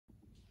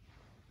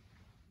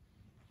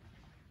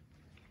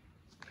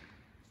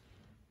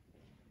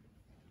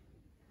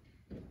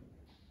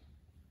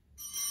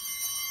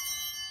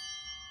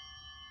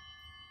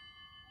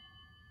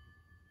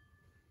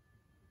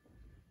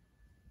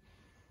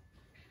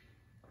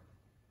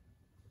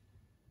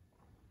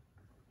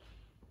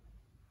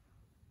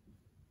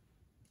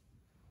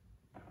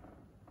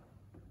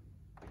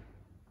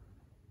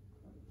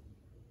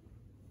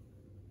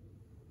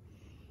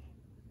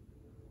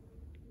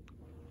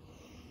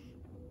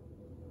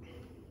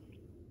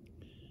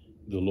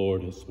The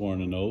Lord has sworn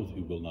an oath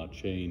he will not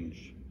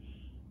change.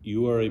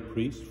 You are a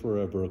priest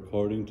forever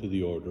according to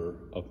the order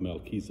of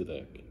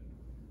Melchizedek.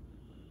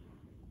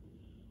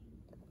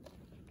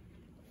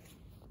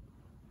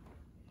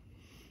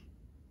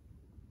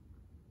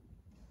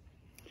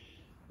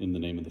 In the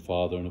name of the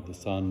Father, and of the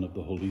Son, and of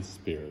the Holy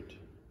Spirit,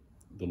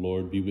 the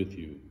Lord be with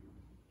you.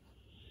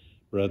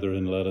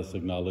 Brethren, let us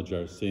acknowledge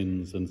our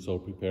sins and so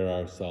prepare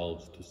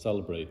ourselves to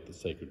celebrate the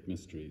sacred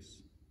mysteries.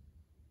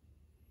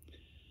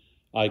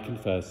 I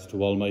confess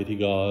to Almighty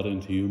God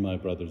and to you, my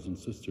brothers and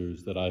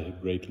sisters, that I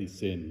have greatly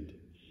sinned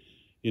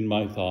in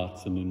my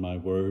thoughts and in my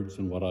words,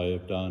 in what I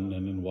have done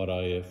and in what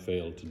I have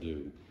failed to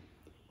do,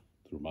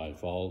 through my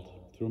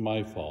fault, through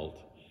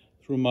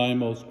my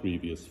most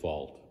grievous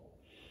fault.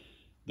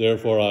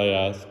 Therefore I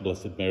ask,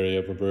 Blessed Mary,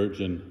 ever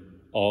Virgin,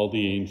 all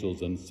the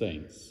angels and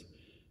saints,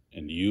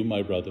 and you,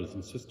 my brothers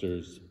and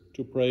sisters,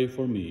 to pray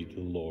for me to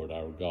the Lord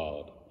our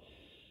God.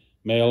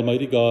 May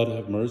Almighty God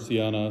have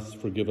mercy on us,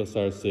 forgive us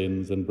our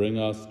sins, and bring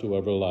us to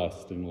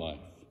everlasting life.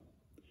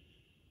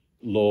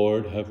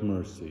 Lord, have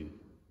mercy.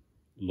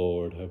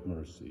 Lord, have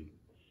mercy.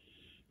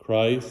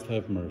 Christ,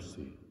 have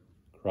mercy.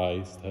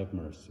 Christ, have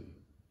mercy.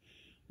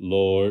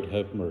 Lord,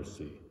 have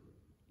mercy.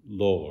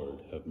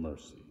 Lord, have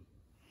mercy.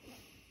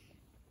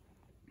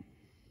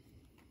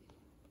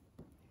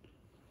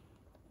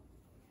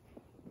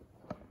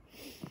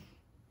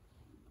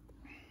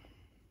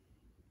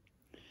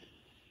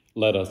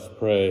 Let us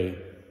pray.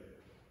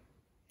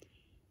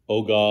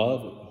 O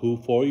God, who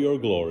for your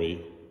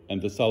glory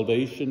and the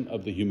salvation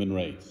of the human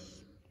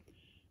race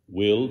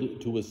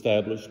willed to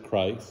establish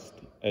Christ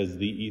as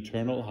the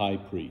eternal high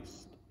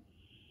priest,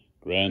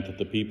 grant that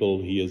the people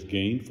he has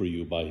gained for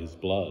you by his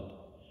blood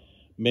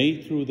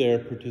may, through their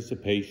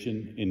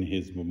participation in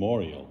his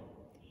memorial,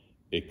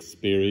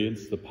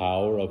 experience the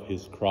power of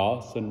his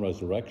cross and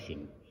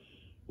resurrection,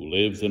 who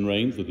lives and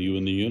reigns with you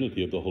in the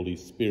unity of the Holy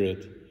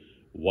Spirit,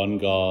 one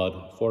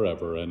God,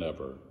 forever and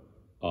ever.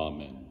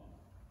 Amen.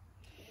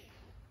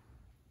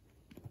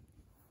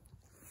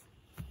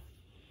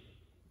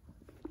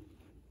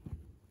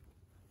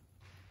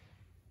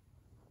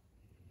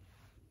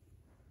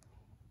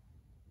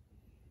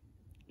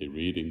 A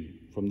reading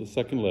from the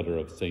second letter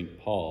of St.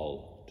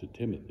 Paul to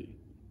Timothy.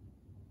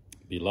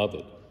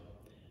 Beloved,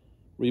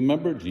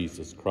 remember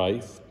Jesus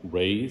Christ,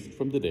 raised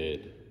from the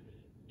dead,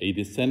 a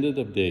descendant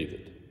of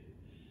David.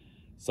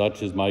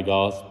 Such is my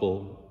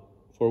gospel,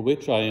 for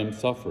which I am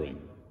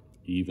suffering,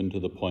 even to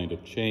the point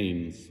of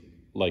chains,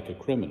 like a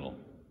criminal.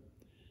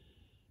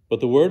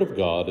 But the word of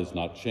God is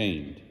not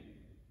chained.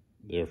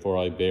 Therefore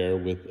I bear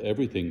with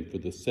everything for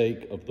the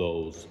sake of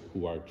those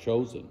who are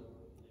chosen,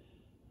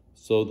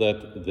 so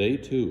that they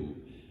too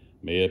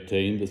may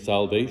obtain the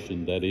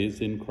salvation that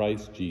is in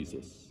Christ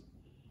Jesus,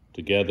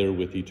 together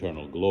with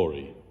eternal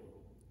glory.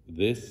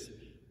 This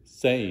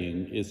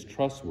saying is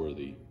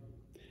trustworthy.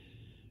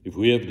 If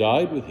we have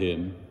died with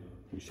him,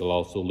 we shall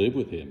also live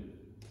with him.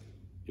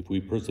 If we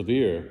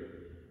persevere,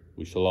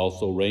 we shall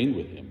also reign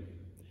with him.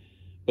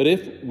 But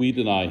if we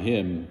deny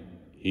him,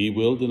 he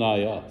will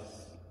deny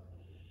us.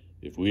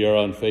 If we are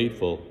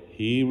unfaithful,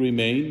 he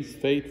remains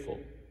faithful,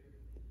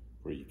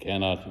 for he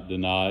cannot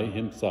deny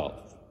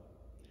himself.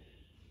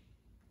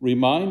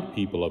 Remind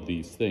people of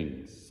these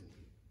things,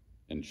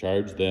 and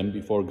charge them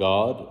before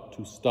God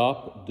to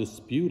stop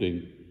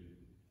disputing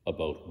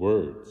about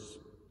words.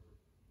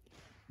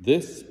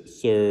 This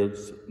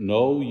serves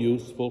no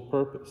useful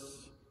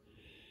purpose,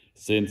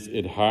 since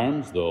it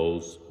harms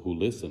those who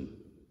listen.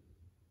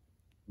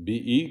 Be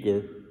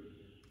eager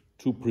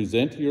to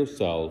present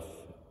yourself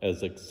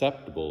as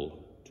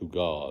acceptable to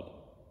God,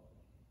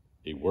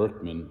 a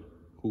workman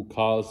who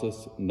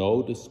causes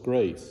no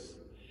disgrace,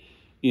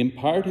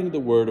 imparting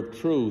the word of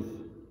truth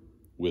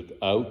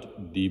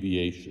without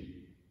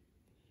deviation.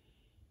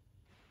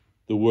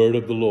 The word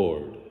of the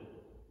Lord.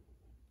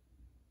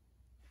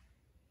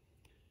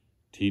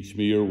 Teach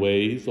me your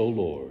ways, O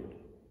Lord.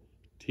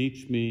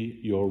 Teach me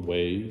your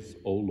ways,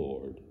 O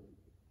Lord.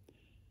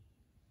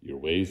 Your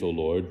ways, O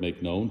Lord,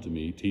 make known to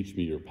me. Teach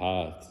me your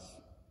paths.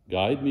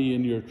 Guide me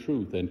in your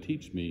truth and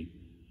teach me,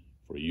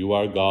 for you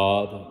are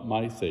God,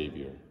 my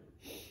Savior.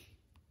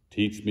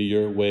 Teach me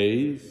your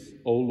ways,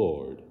 O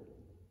Lord.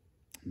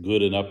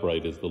 Good and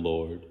upright is the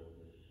Lord.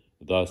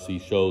 Thus he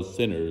shows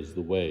sinners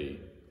the way.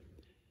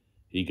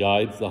 He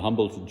guides the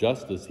humble to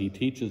justice. He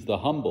teaches the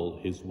humble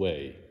his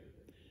way.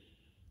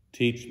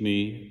 Teach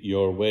me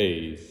your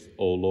ways,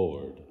 O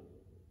Lord.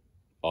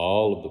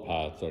 All of the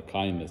paths are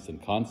kindness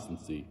and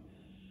constancy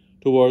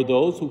toward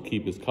those who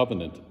keep his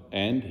covenant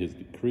and his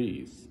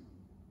decrees.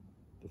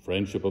 The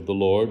friendship of the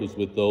Lord is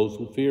with those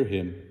who fear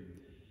him,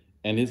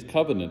 and his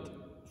covenant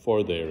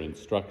for their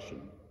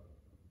instruction.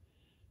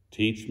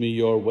 Teach me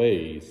your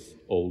ways,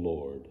 O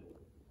Lord.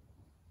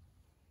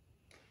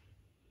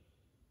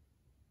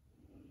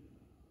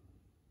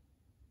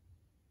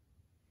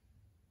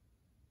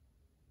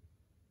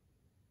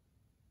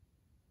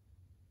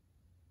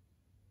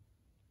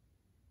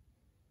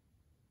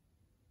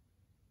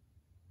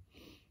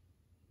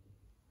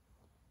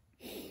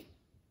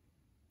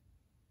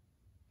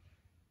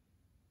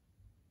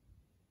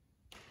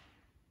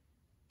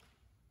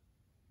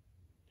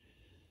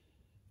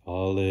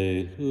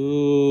 Alleluia.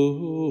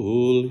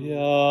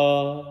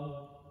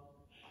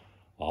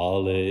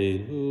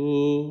 Alleluia.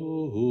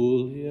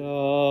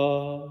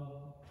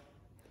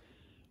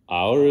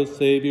 Our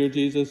Savior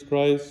Jesus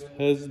Christ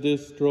has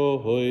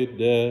destroyed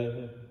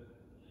death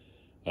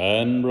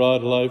and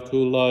brought life to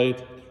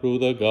light through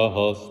the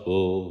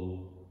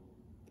gospel.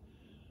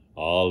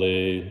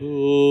 Alleluia.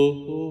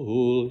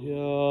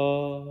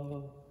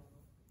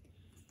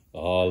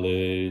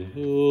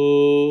 Alleluia.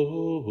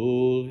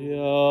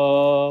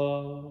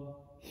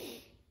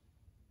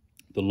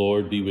 The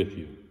Lord be with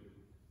you.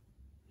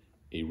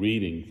 A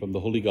reading from the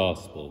Holy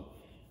Gospel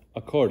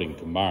according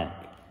to Mark.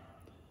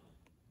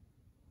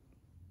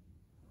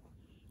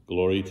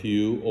 Glory to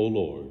you, O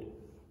Lord.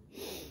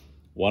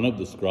 One of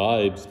the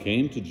scribes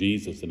came to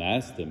Jesus and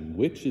asked him,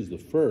 "Which is the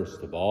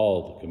first of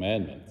all the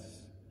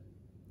commandments?"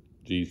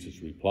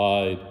 Jesus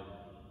replied,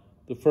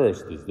 "The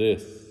first is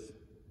this: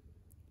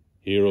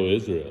 Hear, O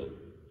Israel,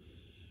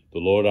 the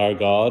Lord our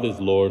God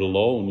is Lord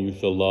alone. You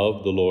shall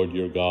love the Lord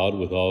your God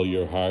with all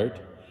your heart,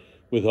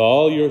 with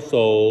all your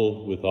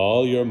soul, with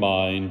all your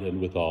mind, and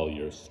with all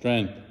your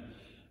strength.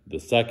 The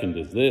second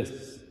is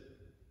this: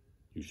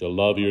 You shall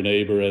love your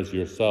neighbor as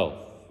yourself.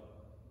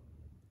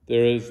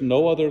 There is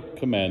no other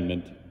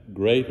commandment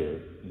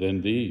greater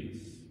than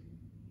these."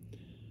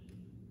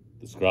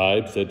 The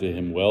scribe said to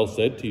him, "Well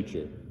said,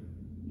 teacher.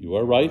 You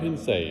are right in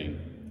saying,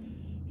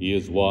 He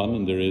is one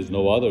and there is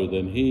no other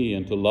than He,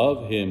 and to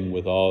love Him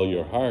with all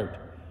your heart,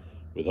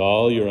 with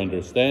all your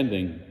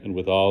understanding, and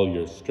with all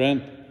your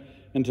strength,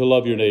 and to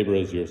love your neighbor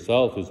as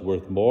yourself is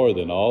worth more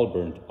than all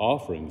burnt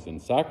offerings and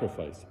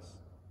sacrifices."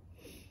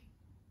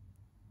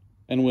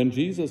 And when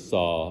Jesus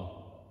saw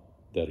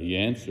that he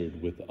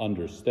answered with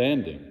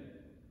understanding,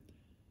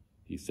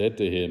 he said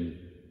to him,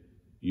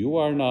 "You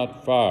are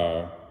not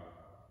far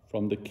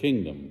from the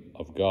kingdom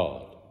of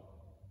God."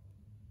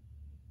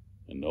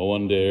 And no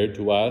one dared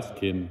to ask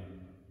him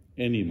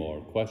any more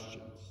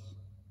questions.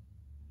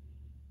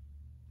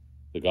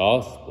 The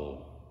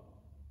Gospel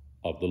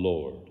of the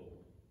Lord.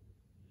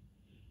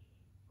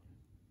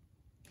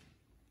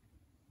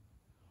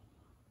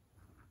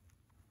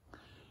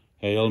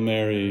 Hail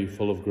Mary,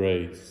 full of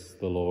grace,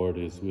 the Lord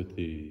is with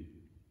thee.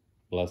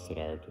 Blessed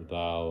art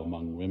thou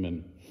among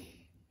women,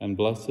 and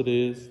blessed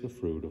is the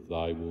fruit of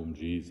thy womb,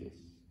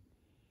 Jesus.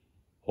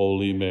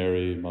 Holy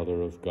Mary,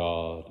 Mother of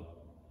God,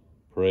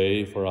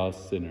 pray for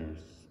us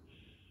sinners,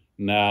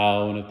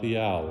 now and at the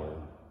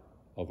hour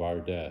of our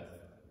death.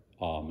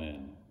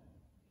 Amen.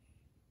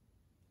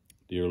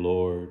 Dear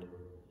Lord,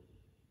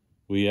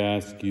 we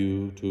ask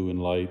you to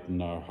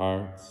enlighten our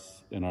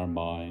hearts and our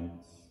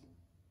minds,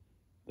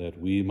 that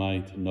we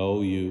might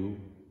know you,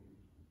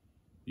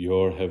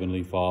 your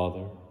Heavenly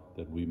Father,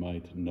 that we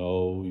might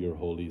know your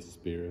Holy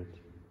Spirit,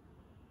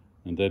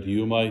 and that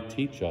you might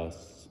teach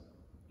us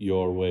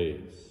your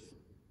ways.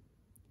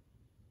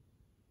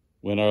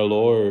 When our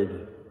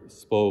Lord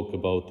spoke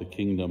about the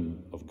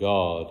kingdom of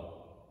God,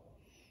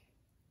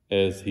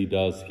 as he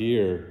does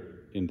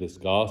here in this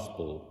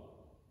Gospel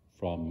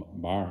from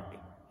Mark,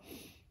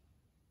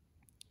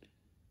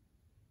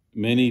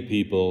 many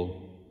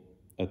people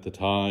at the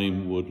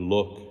time would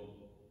look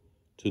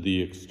to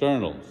the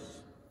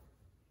externals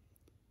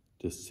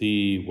to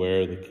see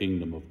where the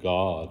kingdom of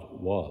God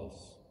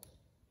was.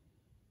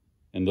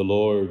 And the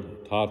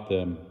Lord taught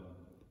them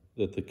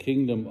that the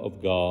kingdom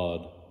of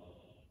God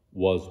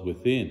was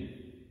within.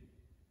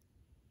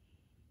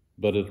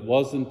 But it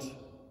wasn't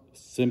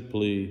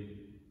simply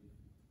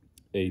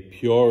a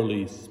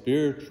purely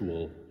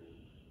spiritual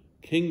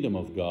kingdom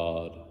of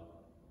God.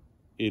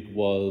 It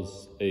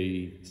was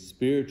a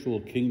spiritual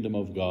kingdom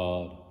of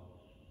God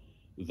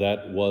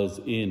that was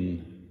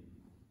in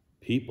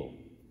people,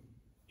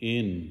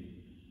 in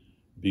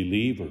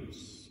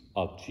believers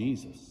of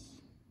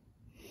Jesus.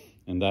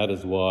 And that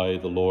is why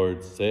the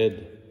Lord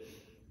said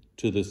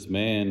to this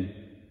man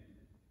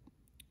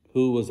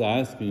who was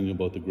asking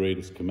about the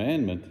greatest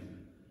commandment,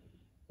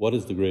 "What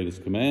is the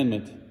greatest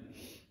commandment?"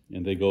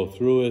 And they go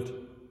through it.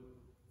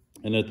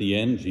 And at the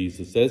end,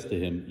 Jesus says to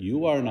him,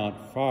 "You are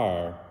not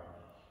far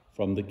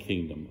from the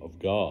kingdom of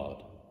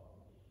God,"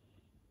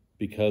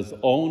 because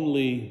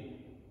only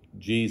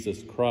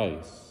Jesus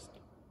Christ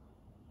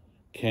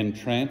can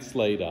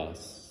translate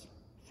us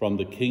from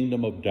the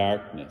kingdom of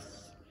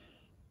darkness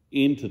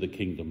into the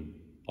kingdom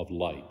of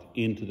light,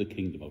 into the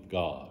kingdom of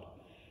God.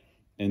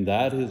 And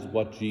that is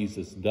what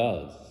Jesus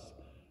does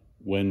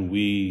when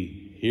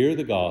we hear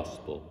the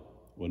gospel,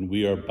 when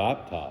we are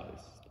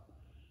baptized,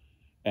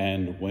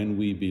 and when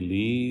we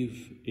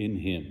believe in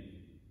him.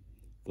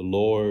 The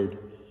Lord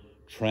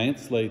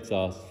translates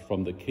us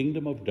from the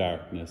kingdom of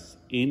darkness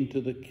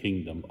into the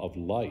kingdom of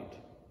light.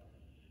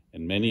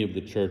 And many of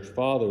the church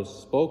fathers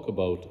spoke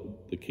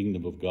about the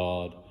kingdom of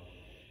God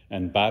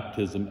and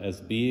baptism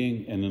as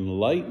being an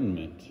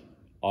enlightenment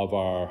of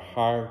our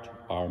heart,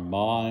 our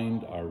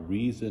mind, our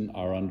reason,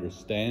 our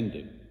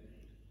understanding.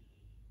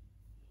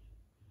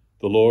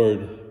 The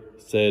Lord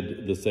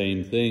said the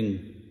same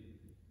thing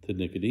to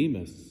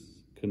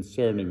Nicodemus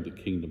concerning the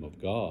kingdom of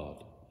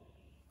God.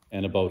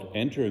 and about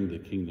entering the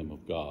kingdom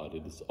of God.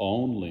 It is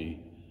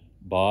only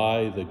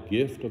by the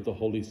gift of the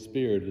Holy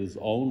Spirit, it is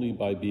only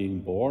by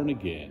being born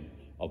again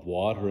of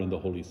water and the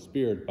Holy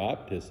Spirit,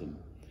 baptism,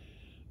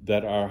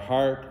 that our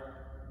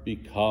heart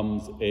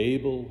becomes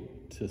able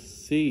to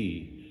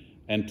see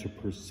and to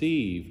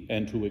perceive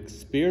and to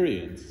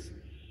experience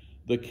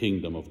the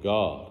kingdom of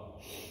God.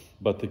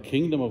 But the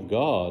kingdom of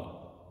God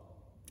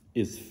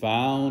is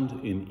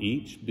found in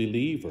each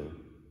believer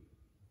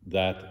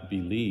that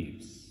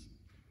believes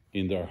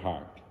in their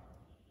heart.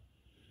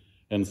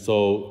 And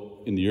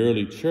so in the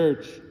early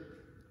church,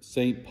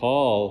 St.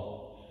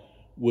 Paul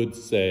would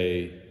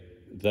say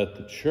that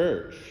the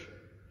church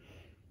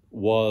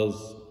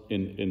was,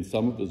 in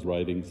some of his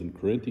writings in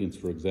Corinthians,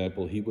 for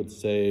example, he would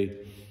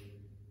say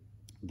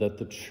that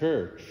the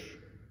church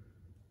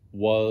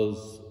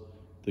was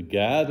the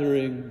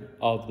gathering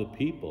of the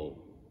people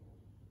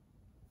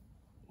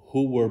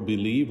who were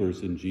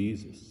believers in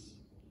Jesus,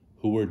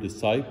 who were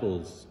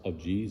disciples of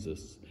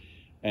Jesus,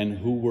 and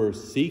who were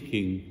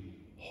seeking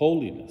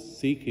holiness,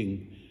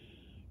 seeking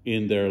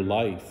in their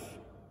life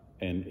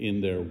and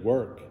in their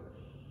work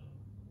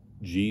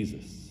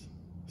Jesus,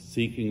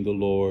 seeking the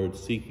Lord,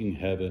 seeking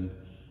heaven.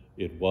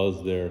 It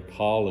was their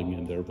calling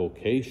and their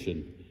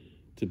vocation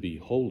to be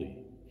holy.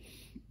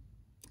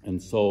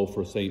 And so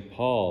for St.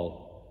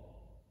 Paul,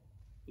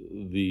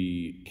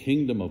 the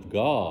kingdom of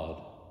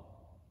God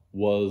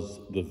was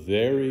the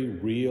very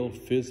real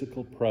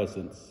physical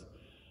presence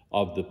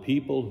of the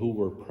people who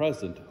were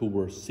present, who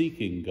were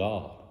seeking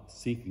God,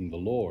 seeking the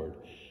Lord,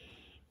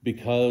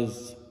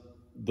 because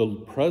the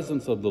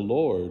presence of the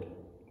Lord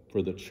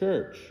for the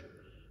church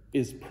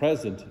is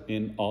present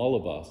in all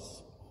of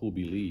us who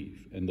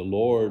believe. And the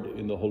Lord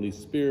in the Holy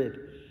Spirit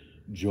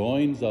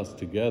joins us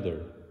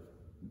together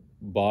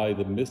by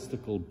the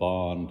mystical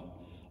bond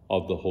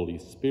of the Holy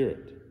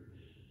Spirit.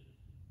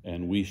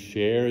 And we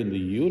share in the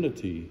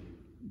unity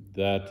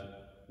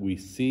that we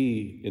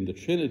see in the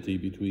Trinity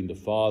between the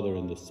Father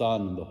and the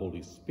Son and the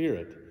Holy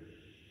Spirit.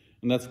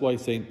 And that's why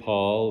St.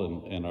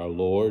 Paul and our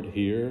Lord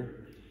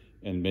here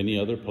and many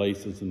other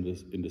places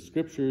in the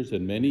Scriptures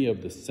and many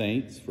of the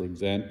saints, for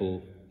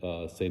example,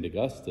 St.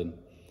 Augustine,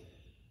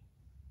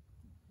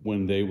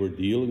 when they were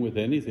dealing with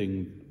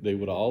anything, they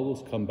would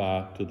always come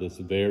back to this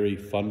very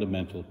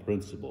fundamental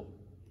principle.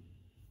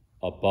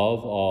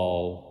 Above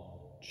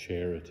all,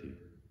 charity.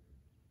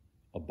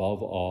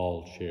 Above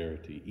all,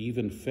 charity.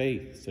 Even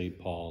faith, St.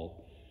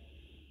 Paul,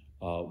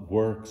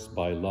 works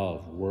by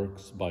love,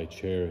 works by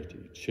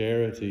charity.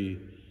 Charity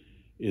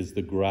is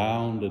the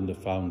ground and the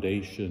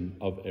foundation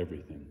of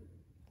everything.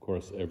 Of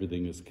course,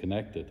 everything is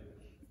connected.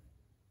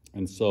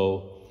 And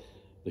so,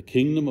 the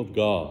kingdom of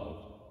God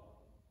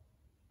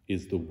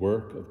is the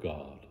work of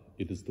God.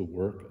 It is the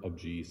work of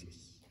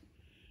Jesus.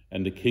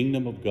 And the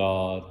kingdom of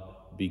God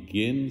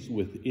begins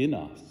within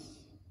us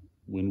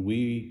when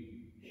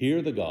we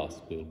hear the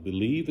gospel,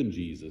 believe in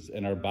Jesus,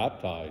 and are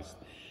baptized.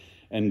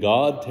 And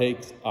God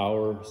takes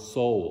our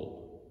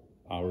soul,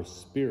 our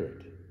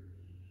spirit,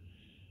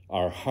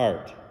 our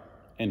heart,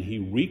 and he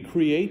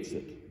recreates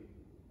it.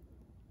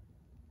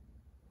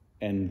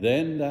 And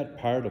then that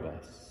part of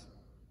us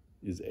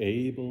is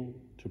able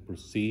to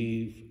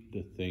perceive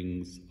the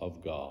things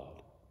of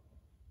God,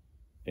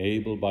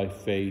 able by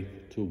faith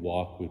to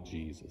walk with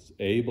Jesus,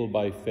 able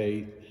by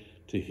faith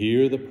to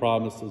hear the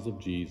promises of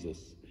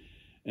Jesus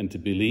and to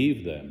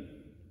believe them,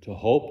 to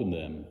hope in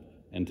them,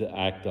 and to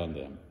act on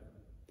them.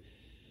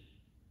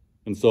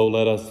 And so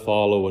let us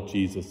follow what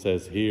Jesus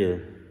says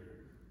here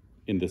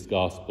in this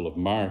Gospel of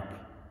Mark,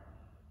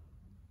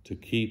 to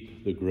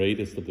keep the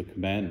greatest of the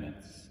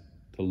commandments,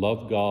 to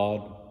love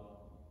God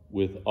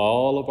with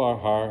all of our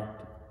heart,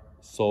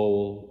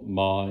 soul,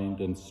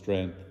 mind, and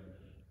strength,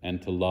 and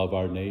to love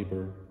our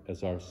neighbor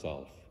as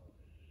ourself.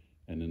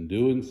 And in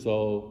doing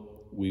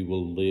so, we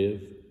will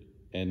live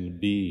and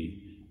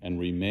be and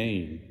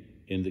remain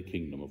in the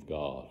kingdom of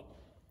God.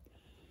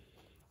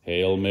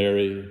 Hail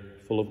Mary,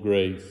 full of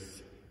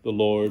grace, the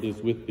Lord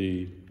is with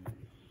thee.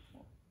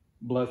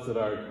 Blessed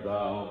art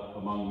thou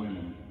among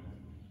women,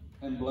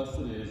 and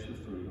blessed is the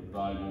fruit of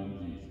thy womb,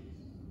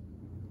 Jesus.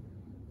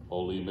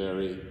 Holy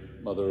Mary,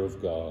 Mother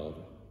of God,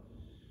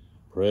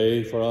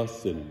 pray for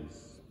us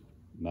sinners,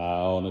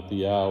 now and at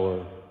the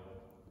hour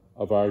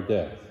of our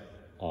death.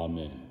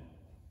 Amen.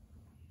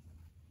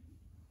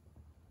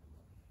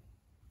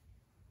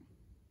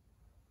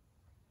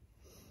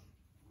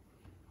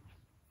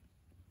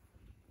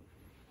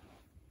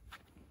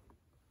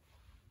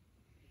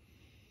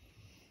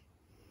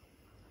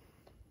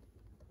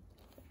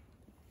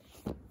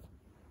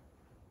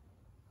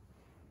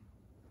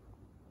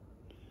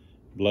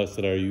 Blessed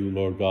are you,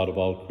 Lord God of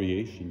all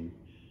creation,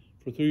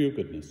 for through your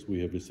goodness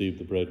we have received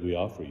the bread we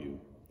offer you,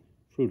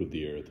 fruit of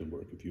the earth and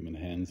work of human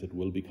hands. It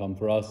will become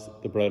for us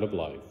the bread of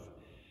life.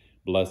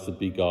 Blessed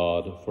be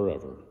God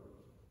forever.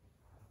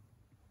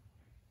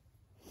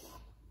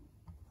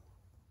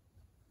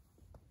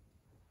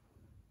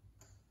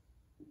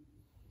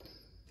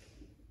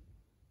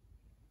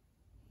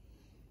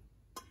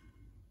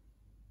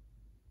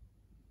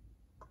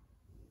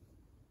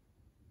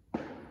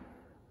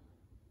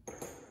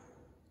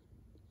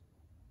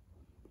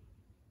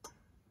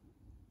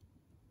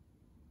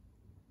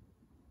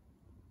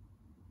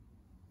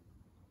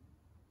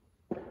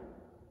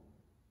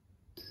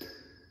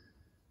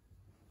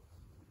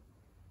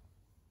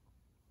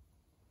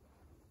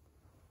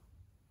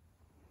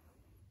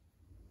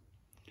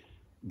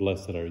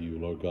 Blessed are you,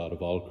 Lord God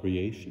of all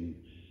creation,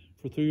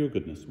 for through your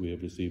goodness we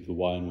have received the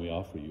wine we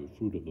offer you,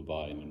 fruit of the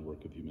vine and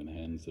work of human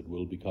hands, that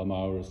will become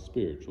our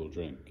spiritual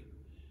drink.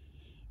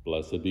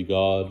 Blessed be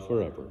God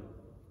forever.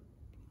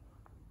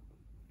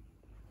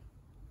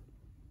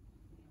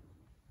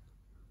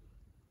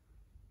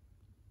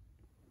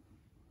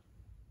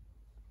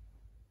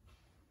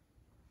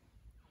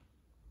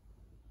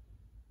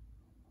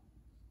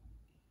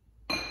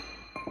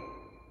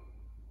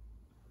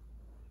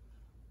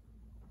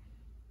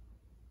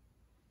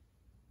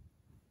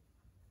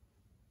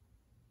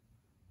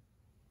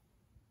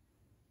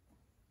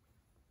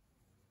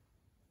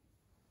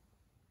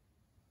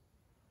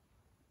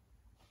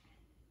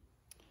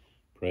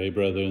 Pray,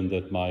 brethren,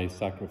 that my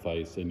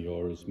sacrifice and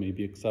yours may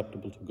be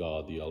acceptable to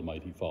God, the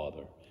Almighty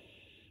Father.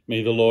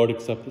 May the Lord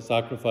accept the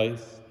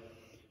sacrifice,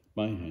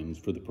 my hands,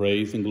 for the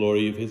praise and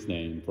glory of his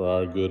name, for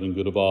our good and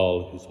good of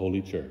all his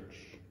holy church.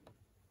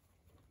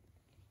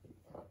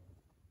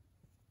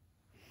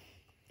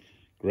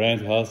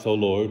 Grant us, O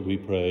Lord, we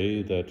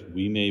pray, that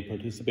we may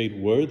participate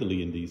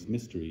worthily in these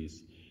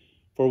mysteries.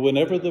 For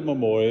whenever the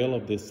memorial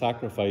of this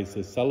sacrifice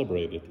is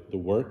celebrated, the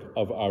work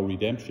of our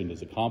redemption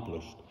is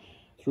accomplished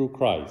through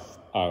Christ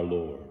our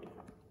Lord.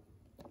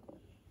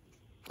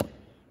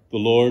 The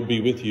Lord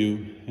be with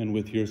you and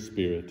with your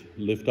spirit.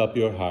 Lift up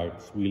your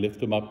hearts. We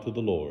lift them up to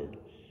the Lord.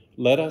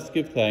 Let us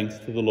give thanks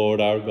to the Lord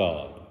our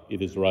God.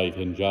 It is right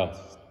and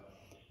just.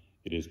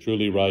 It is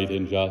truly right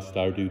and just,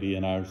 our duty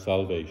and our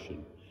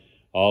salvation,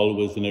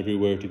 always and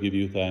everywhere to give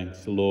you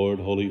thanks, the Lord,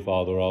 Holy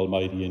Father,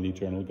 Almighty and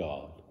eternal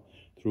God,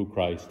 through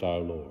Christ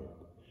our Lord.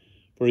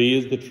 For he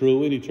is the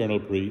true and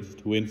eternal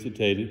priest who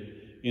instituted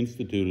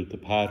the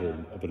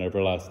pattern of an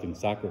everlasting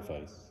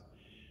sacrifice,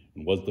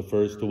 and was the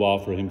first to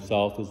offer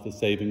himself as the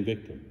saving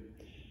victim,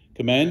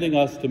 commanding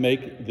us to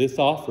make this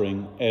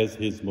offering as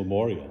his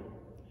memorial.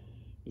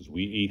 As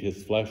we eat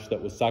his flesh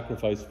that was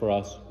sacrificed for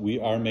us, we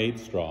are made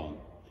strong.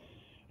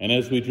 And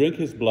as we drink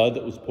his blood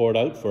that was poured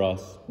out for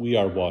us, we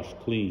are washed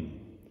clean.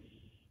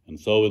 And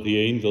so with the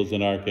angels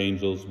and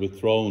archangels, with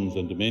thrones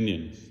and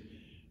dominions,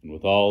 and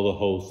with all the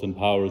hosts and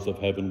powers of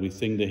heaven, we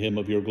sing the hymn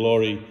of your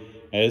glory,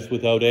 as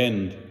without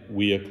end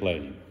we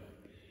acclaim.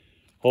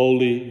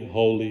 Holy,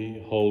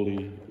 holy,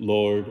 holy,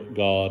 Lord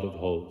God of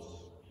hosts,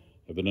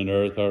 heaven and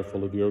earth are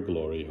full of your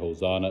glory.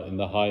 Hosanna in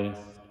the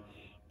highest.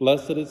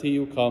 Blessed is he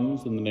who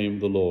comes in the name of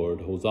the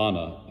Lord.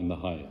 Hosanna in the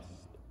highest.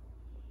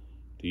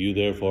 To you,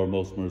 therefore,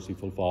 most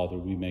merciful Father,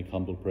 we make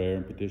humble prayer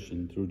and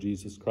petition through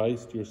Jesus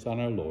Christ, your Son,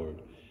 our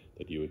Lord,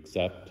 that you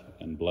accept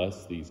and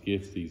bless these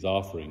gifts, these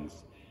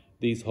offerings,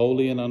 these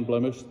holy and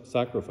unblemished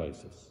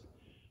sacrifices,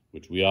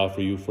 which we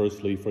offer you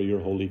firstly for your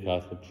holy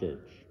Catholic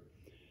Church.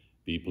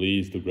 Be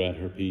pleased to grant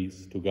her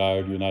peace, to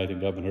guard, unite, and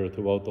govern her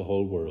throughout the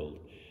whole world,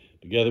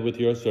 together with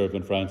your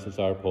servant Francis,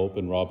 our Pope,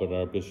 and Robert,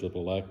 our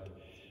Bishop-elect,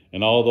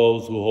 and all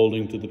those who,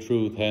 holding to the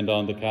truth, hand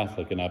on the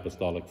Catholic and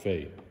Apostolic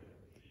faith.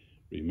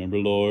 Remember,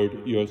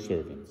 Lord, your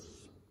servants.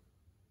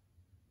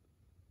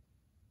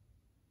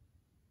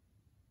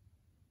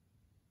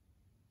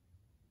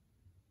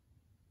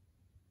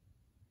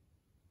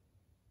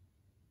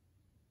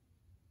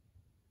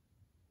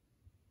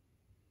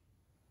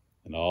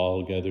 And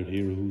all gathered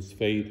here whose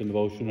faith and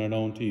devotion are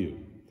known to you.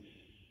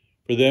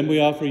 For them we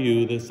offer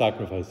you this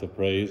sacrifice of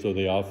praise, or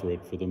they offer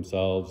it for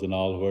themselves and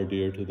all who are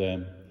dear to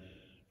them,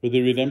 for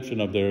the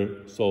redemption of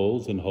their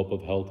souls in hope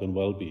of health and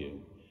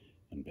well-being,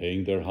 and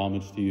paying their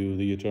homage to you,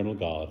 the eternal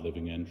God,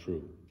 living and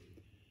true.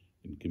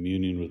 In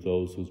communion with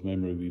those whose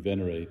memory we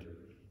venerate,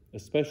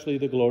 especially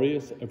the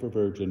glorious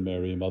ever-Virgin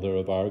Mary, Mother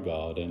of our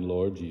God and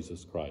Lord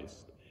Jesus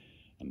Christ,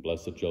 and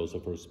blessed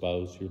Joseph, her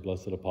spouse, your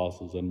blessed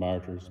apostles and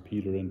martyrs,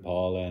 Peter and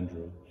Paul,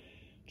 Andrew,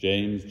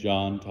 James,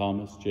 John,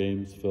 Thomas,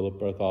 James, Philip,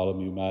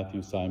 Bartholomew,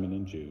 Matthew, Simon,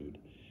 and Jude,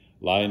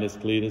 Linus,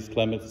 Cletus,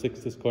 Clement,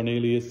 Sixtus,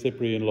 Cornelius,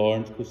 Cyprian,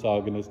 Lawrence,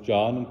 Chrysogonus,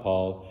 John and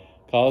Paul,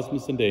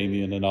 Cosmas and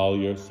Damian, and all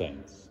your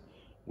saints.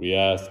 We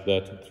ask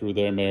that through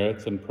their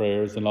merits and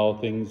prayers in all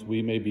things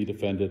we may be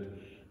defended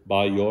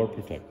by your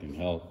protecting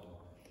help.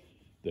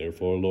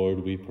 Therefore, Lord,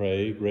 we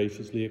pray,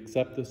 graciously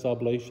accept this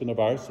oblation of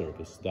our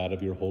service, that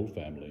of your whole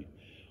family.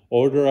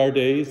 Order our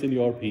days in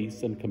your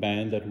peace, and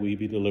command that we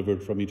be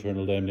delivered from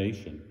eternal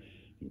damnation,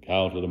 and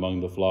counted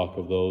among the flock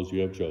of those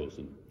you have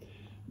chosen.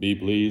 Be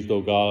pleased,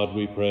 O God,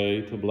 we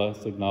pray, to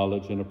bless,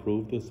 acknowledge, and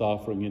approve this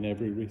offering in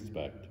every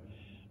respect.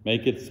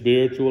 Make it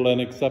spiritual and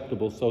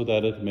acceptable, so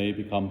that it may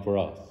become for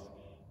us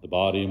the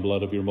body and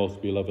blood of your most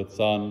beloved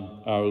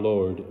Son, our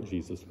Lord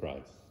Jesus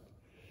Christ.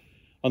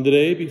 On the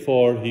day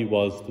before he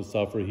was to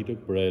suffer, he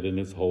took bread in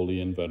his holy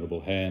and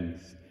venerable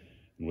hands,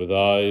 and with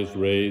eyes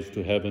raised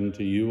to heaven,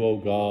 to you, O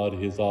God,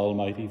 his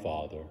almighty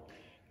Father,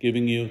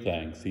 giving you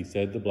thanks, he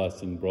said the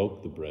blessing,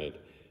 broke the bread,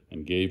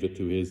 and gave it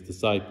to his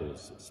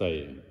disciples,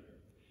 saying,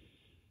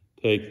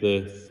 Take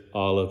this,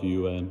 all of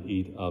you, and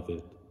eat of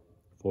it,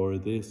 for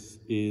this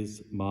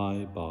is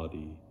my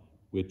body,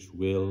 which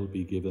will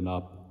be given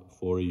up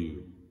for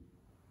you.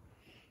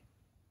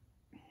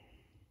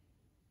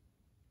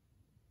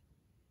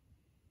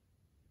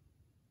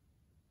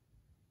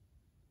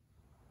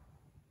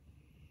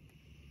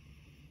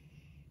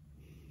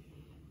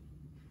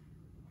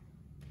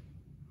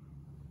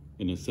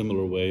 In a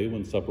similar way,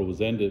 when supper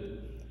was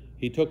ended,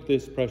 he took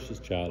this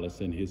precious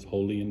chalice in his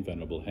holy and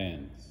venerable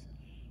hands,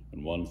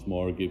 and once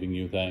more giving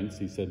you thanks,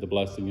 he said the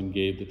blessing and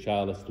gave the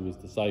chalice to his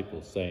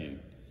disciples, saying,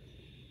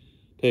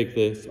 "Take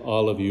this,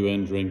 all of you,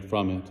 and drink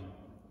from it,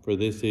 for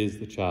this is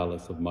the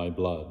chalice of my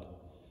blood,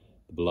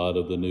 the blood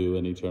of the new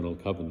and eternal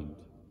covenant,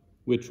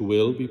 which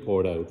will be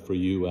poured out for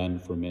you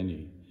and for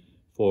many,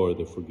 for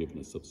the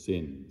forgiveness of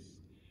sins.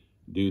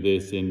 Do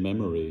this in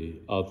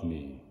memory of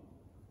me."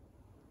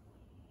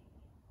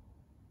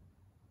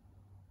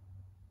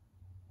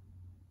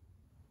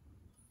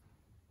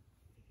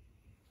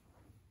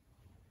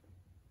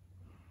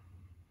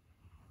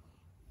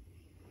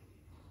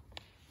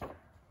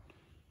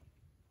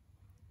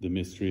 The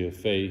mystery of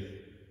faith.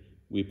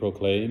 We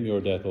proclaim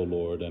your death, O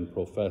Lord, and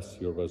profess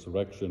your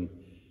resurrection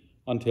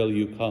until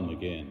you come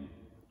again.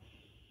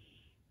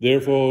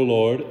 Therefore, O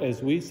Lord,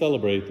 as we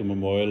celebrate the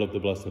memorial of the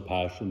Blessed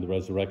Passion, the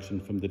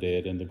resurrection from the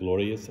dead, and the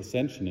glorious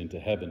ascension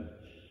into heaven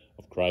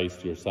of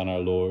Christ, your Son,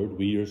 our Lord,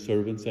 we, your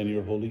servants and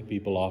your holy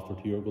people, offer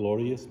to your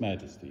glorious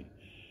majesty,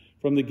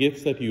 from the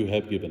gifts that you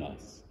have given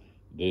us,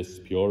 this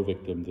pure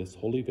victim, this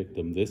holy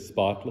victim, this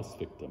spotless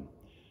victim,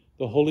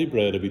 the holy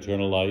bread of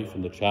eternal life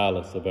and the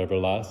chalice of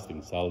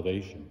everlasting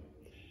salvation.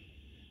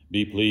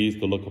 Be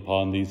pleased to look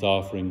upon these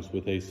offerings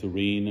with a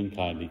serene and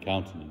kindly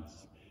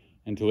countenance,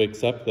 and to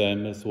accept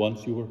them as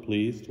once you were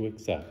pleased to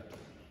accept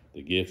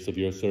the gifts of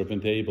your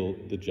servant Abel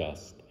the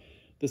just,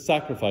 the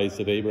sacrifice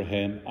of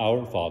Abraham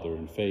our father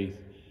in faith,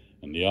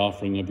 and the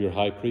offering of your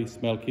high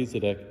priest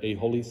Melchizedek, a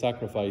holy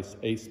sacrifice,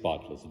 a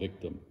spotless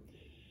victim.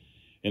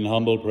 In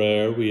humble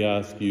prayer we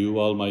ask you,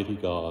 Almighty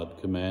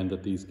God, command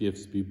that these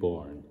gifts be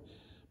borne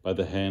by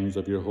the hands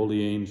of your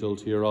holy angel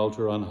to your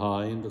altar on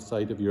high in the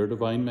sight of your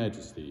divine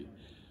majesty,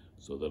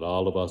 so that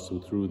all of us who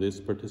through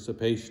this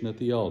participation at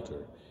the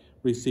altar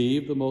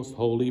receive the most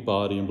holy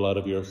body and blood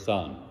of your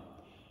Son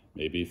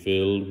may be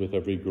filled with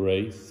every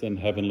grace and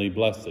heavenly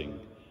blessing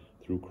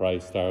through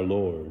Christ our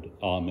Lord.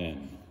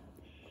 Amen.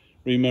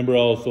 Remember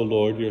also,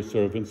 Lord, your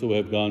servants who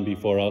have gone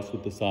before us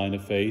with the sign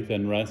of faith,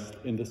 and rest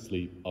in the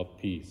sleep of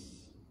peace.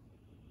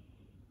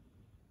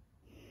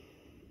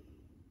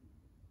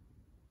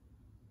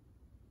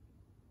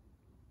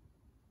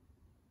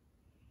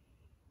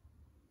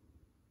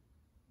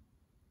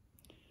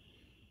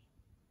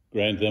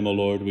 Grant them, O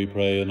Lord, we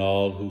pray, and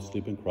all who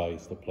sleep in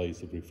Christ, a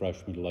place of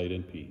refreshment, light,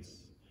 and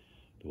peace.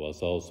 To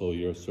us also,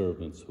 your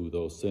servants, who,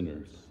 though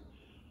sinners,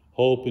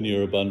 hope in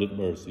your abundant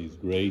mercies,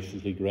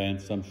 graciously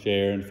grant some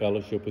share and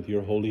fellowship with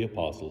your holy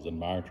apostles and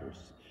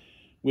martyrs,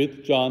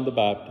 with John the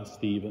Baptist,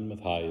 Stephen,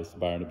 Matthias,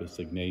 Barnabas,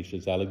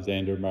 Ignatius,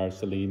 Alexander,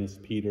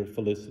 Marcellinus, Peter,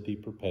 Felicity,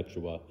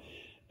 Perpetua,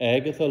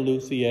 Agatha,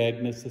 Lucy,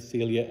 Agnes,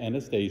 Cecilia,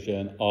 Anastasia,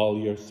 and all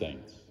your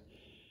saints.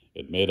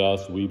 Admit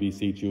us, we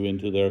beseech you,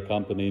 into their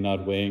company,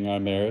 not weighing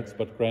our merits,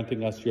 but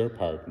granting us your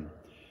pardon.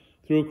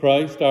 Through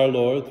Christ our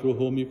Lord, through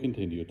whom you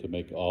continue to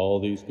make all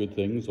these good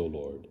things, O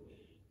Lord,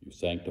 you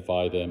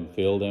sanctify them,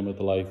 fill them with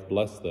life,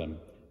 bless them,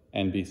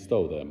 and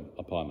bestow them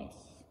upon us.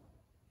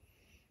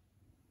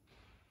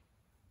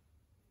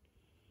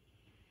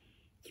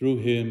 Through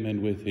him,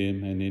 and with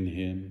him, and in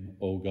him,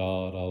 O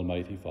God,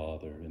 Almighty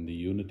Father, in the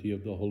unity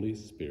of the Holy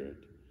Spirit,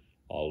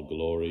 all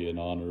glory and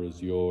honor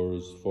is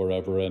yours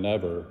forever and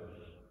ever.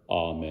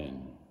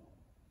 Amen.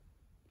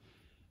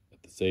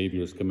 At the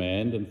Saviour's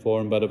command,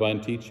 informed by divine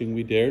teaching,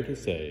 we dare to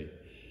say,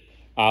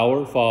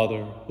 Our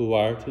Father, who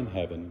art in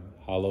heaven,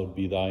 hallowed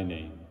be thy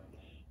name.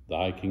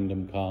 Thy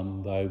kingdom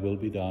come, thy will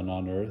be done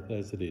on earth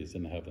as it is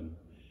in heaven.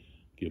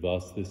 Give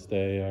us this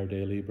day our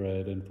daily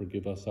bread, and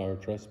forgive us our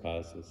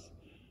trespasses,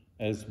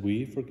 as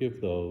we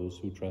forgive those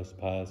who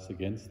trespass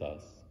against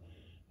us.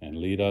 And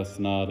lead us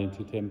not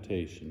into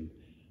temptation,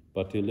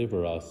 but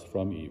deliver us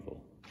from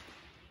evil.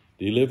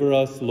 Deliver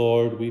us,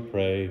 Lord, we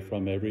pray,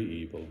 from every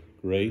evil.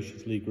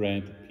 Graciously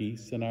grant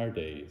peace in our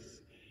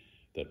days,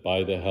 that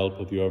by the help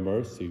of your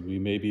mercy we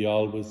may be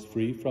always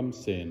free from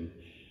sin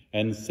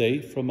and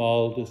safe from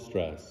all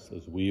distress,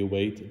 as we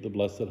await the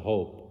blessed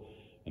hope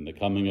and the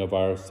coming of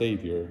our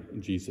Savior,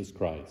 Jesus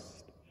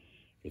Christ.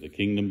 For the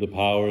kingdom, the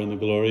power, and the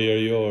glory are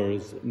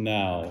yours,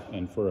 now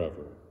and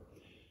forever.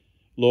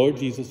 Lord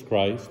Jesus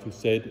Christ, who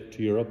said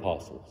to your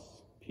apostles,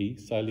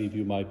 Peace I leave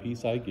you, my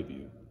peace I give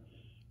you,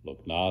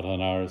 look not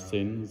on our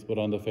sins, but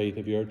on the faith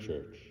of your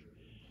church,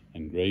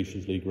 and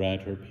graciously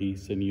grant her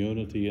peace and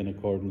unity in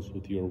accordance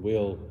with your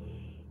will,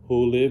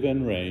 who live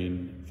and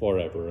reign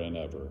forever and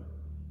ever.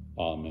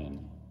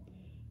 Amen.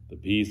 The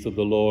peace of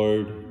the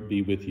Lord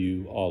be with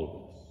you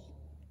always.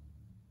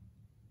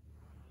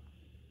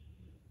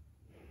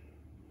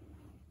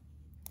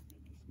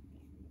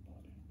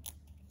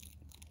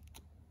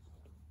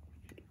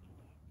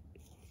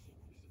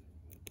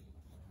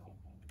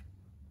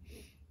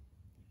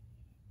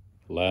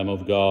 Lamb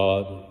of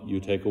God, you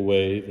take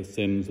away the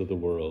sins of the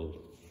world.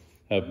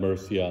 Have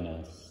mercy on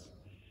us.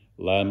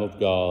 Lamb of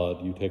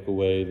God, you take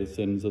away the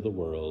sins of the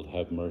world.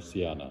 Have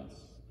mercy on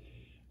us.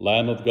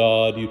 Lamb of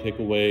God, you take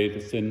away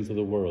the sins of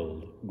the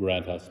world.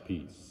 Grant us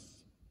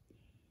peace.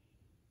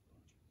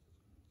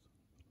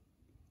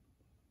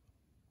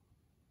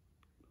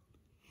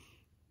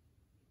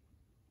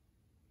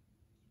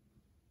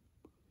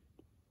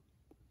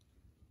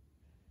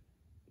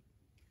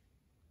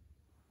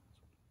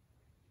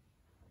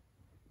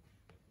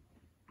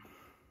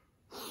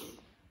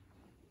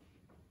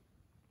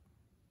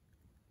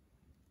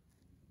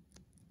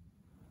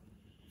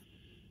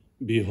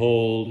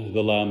 Behold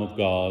the Lamb of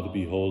God,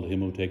 behold him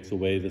who takes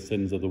away the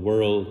sins of the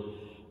world.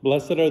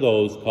 Blessed are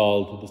those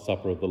called to the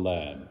supper of the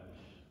Lamb.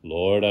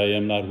 Lord, I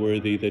am not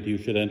worthy that you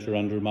should enter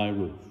under my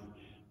roof,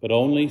 but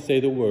only say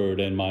the word,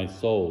 and my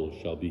soul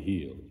shall be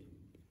healed.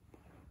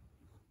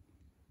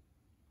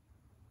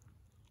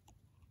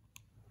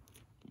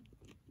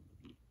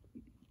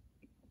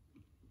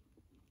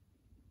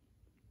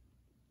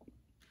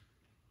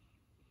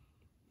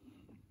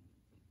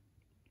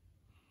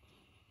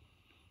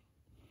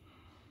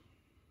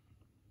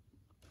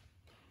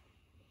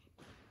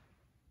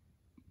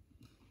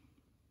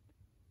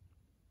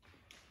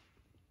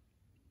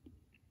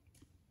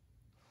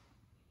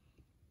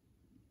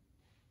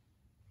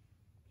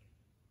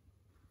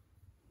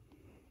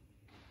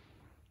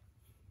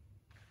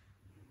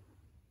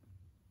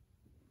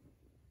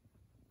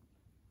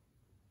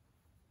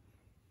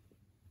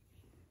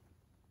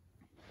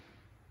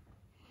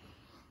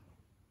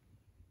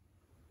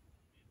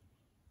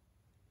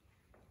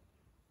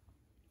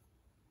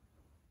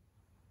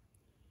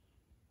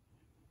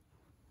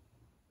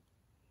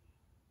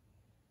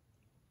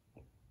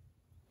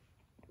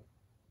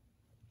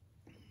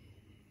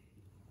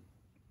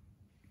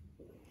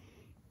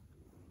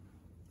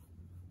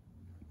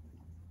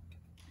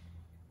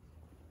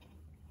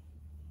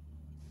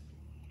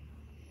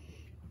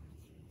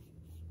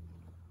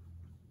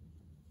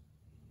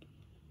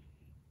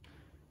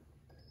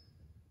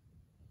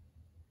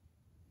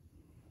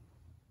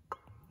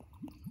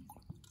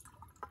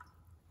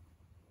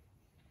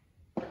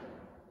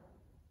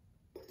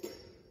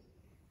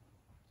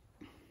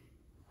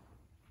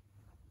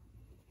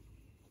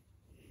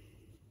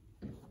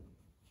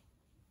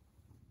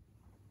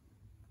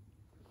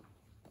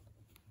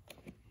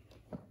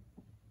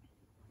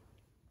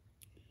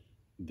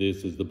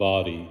 This is the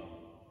body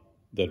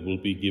that will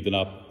be given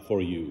up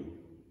for you.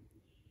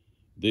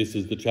 This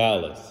is the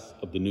chalice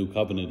of the new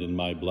covenant in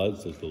my blood,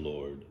 says the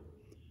Lord.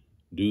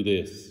 Do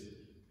this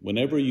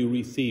whenever you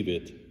receive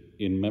it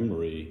in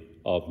memory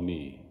of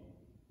me.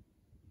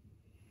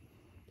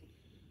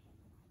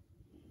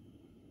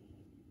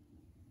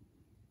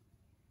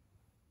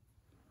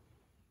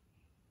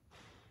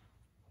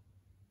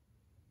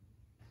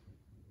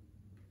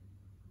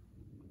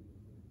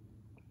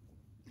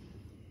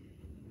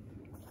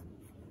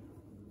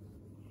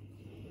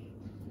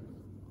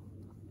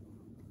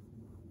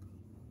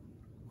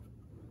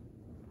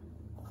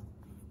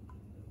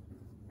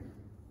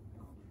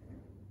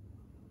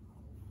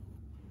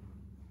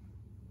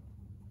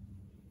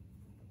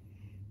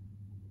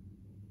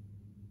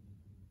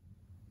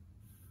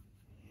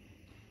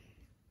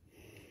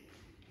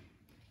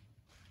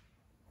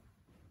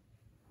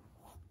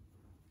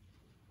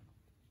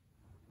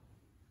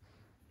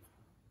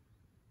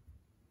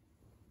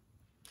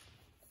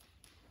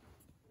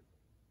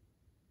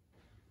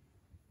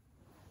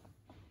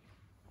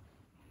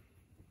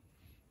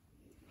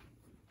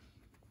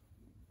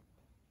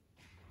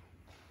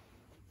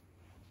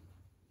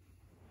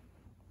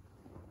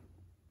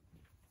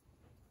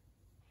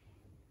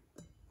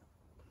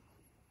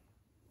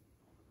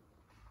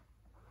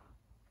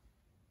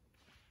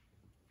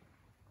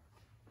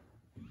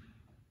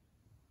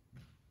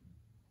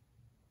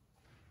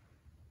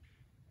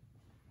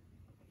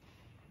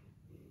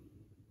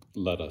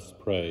 Let us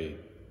pray.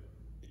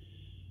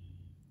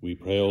 We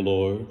pray, O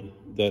Lord,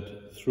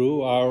 that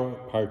through our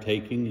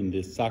partaking in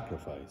this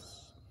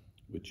sacrifice,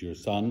 which your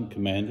Son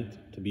commanded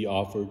to be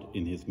offered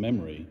in his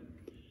memory,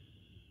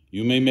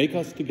 you may make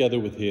us together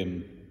with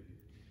him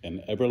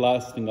an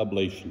everlasting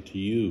oblation to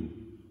you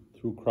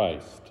through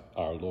Christ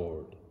our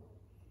Lord.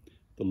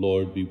 The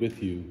Lord be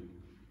with you.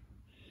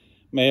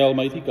 May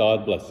Almighty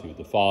God bless you,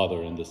 the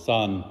Father and the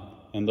Son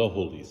and the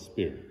Holy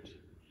Spirit.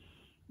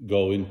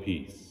 Go in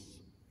peace.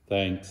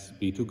 Thanks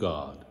be to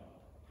God.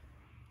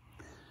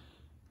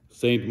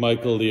 Saint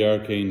Michael the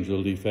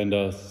Archangel, defend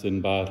us in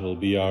battle,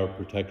 be our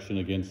protection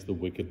against the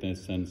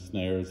wickedness and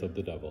snares of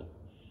the devil.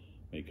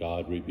 May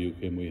God rebuke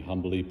him, we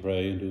humbly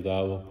pray, and do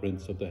thou, O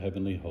Prince of the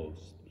heavenly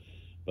host,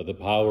 by the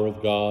power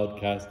of God,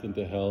 cast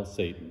into hell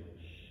Satan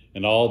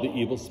and all the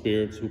evil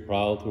spirits who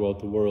prowl throughout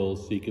the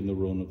world, seeking the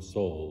ruin of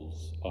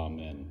souls.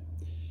 Amen.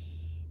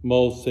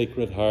 Most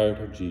Sacred Heart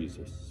of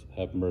Jesus,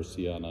 have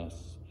mercy on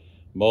us.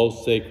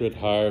 Most Sacred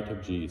Heart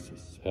of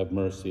Jesus, have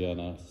mercy on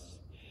us.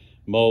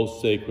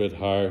 Most Sacred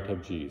Heart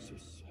of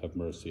Jesus, have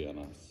mercy on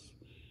us.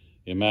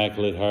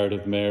 Immaculate Heart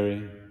of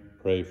Mary,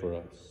 pray for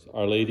us.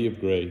 Our Lady of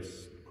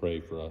Grace, pray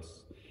for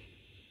us.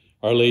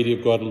 Our Lady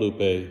of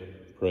Guadalupe,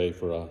 pray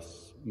for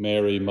us.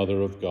 Mary,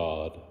 Mother of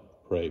God,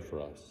 pray for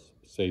us.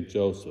 Saint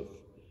Joseph,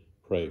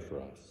 pray for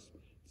us.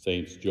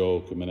 Saints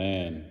Joachim and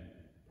Anne,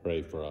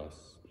 pray for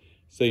us.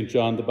 Saint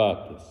John the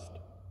Baptist,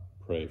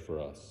 pray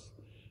for us.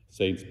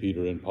 Saints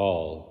Peter and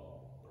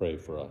Paul, pray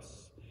for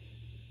us.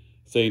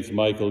 Saints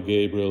Michael,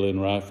 Gabriel,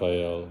 and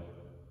Raphael,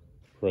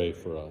 pray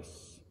for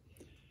us.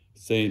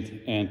 Saint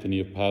Anthony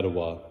of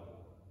Padua,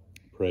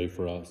 pray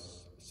for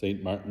us.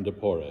 Saint Martin de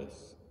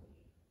Porres,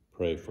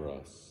 pray for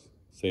us.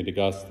 Saint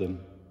Augustine,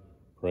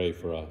 pray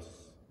for us.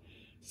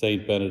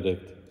 Saint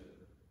Benedict,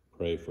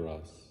 pray for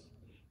us.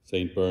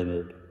 Saint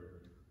Bernard,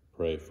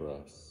 pray for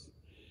us.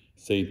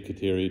 Saint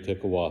Kateri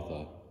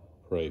Tekakwitha,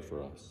 pray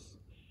for us.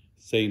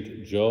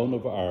 Saint Joan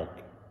of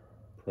Arc,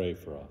 pray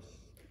for us.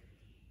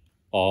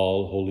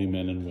 All holy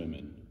men and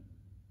women,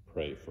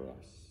 pray for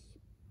us.